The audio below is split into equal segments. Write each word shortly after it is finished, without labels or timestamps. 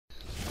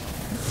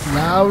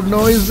loud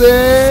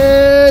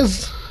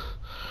noises.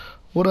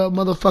 What up,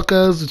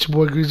 motherfuckers? It's your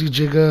boy Greasy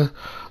Jigga.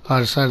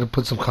 I decided to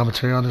put some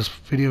commentary on this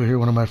video here,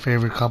 one of my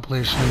favorite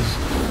compilations.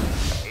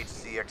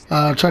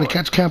 Trying to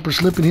catch camper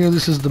slipping here.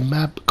 This is the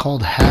map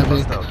called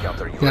Havoc.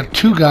 You got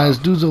two guys,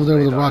 dude's over there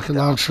with a rocket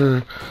launcher,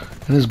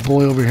 and this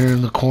boy over here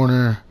in the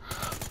corner.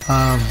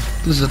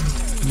 This is a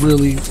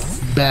really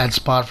bad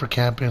spot for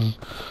camping.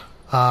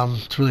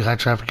 It's a really high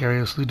traffic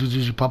area, so these dudes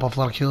usually pop off a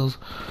lot of kills.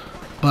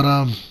 But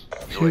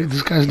here,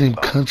 this guy's named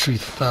Country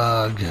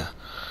Thug.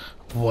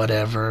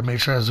 Whatever. Make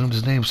sure I zoomed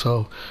his name.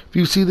 So if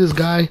you see this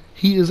guy,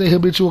 he is a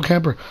habitual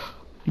camper.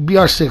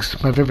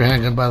 BR6, my favorite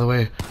handgun, by the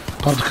way.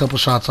 Popped a couple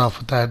shots off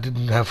with that.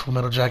 Didn't have full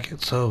metal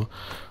jacket, so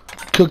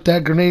cooked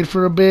that grenade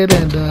for a bit,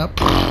 and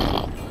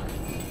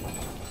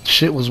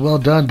shit was well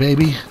done,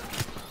 baby.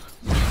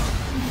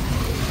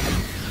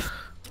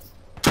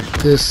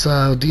 This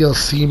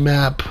DLC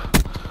map.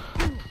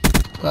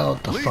 Well,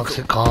 what the fuck's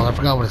it called? I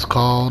forgot what it's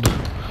called.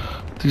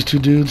 These two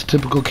dudes,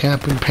 typical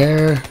camping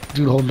pair.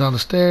 Dude holding down the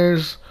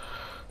stairs.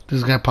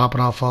 This guy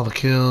popping off all the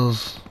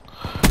kills.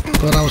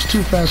 But I was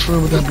too fast for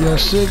him with that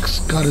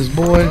BR6. Got his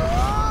boy.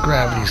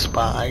 Gravity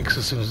spikes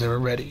as soon as they were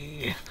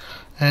ready.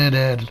 And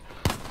then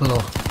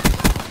little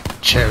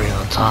cherry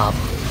on top.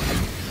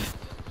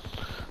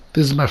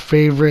 This is my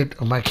favorite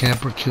of my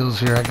camper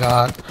kills here I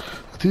got.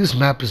 I think this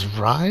map is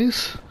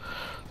Rise.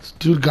 This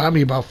dude got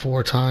me about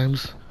 4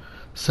 times.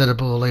 Set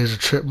up a little laser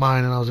trip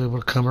mine and I was able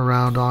to come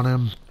around on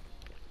him.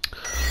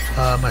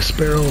 My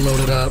Sparrow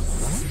loaded up.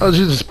 I was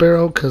using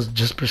Sparrow because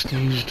just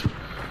prestiged.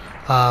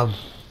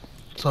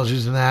 So I was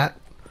using that.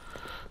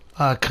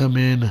 Come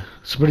in.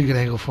 It's a pretty good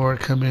angle for it.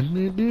 Come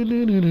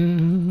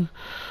in.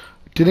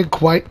 Didn't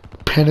quite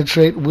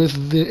penetrate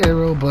with the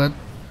arrow, but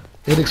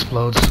it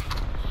explodes.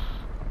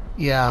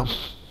 Yeah.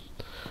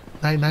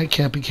 Night night,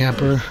 campy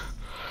camper.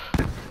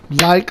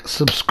 Like,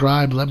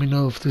 subscribe. Let me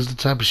know if this is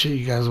the type of shit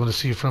you guys want to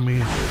see from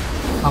me.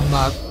 I'm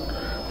not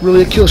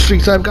really a kill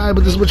streak type guy,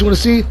 but this is what you want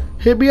to see.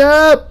 Hit me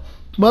up,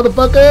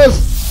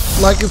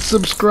 motherfuckers. Like and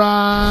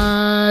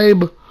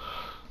subscribe.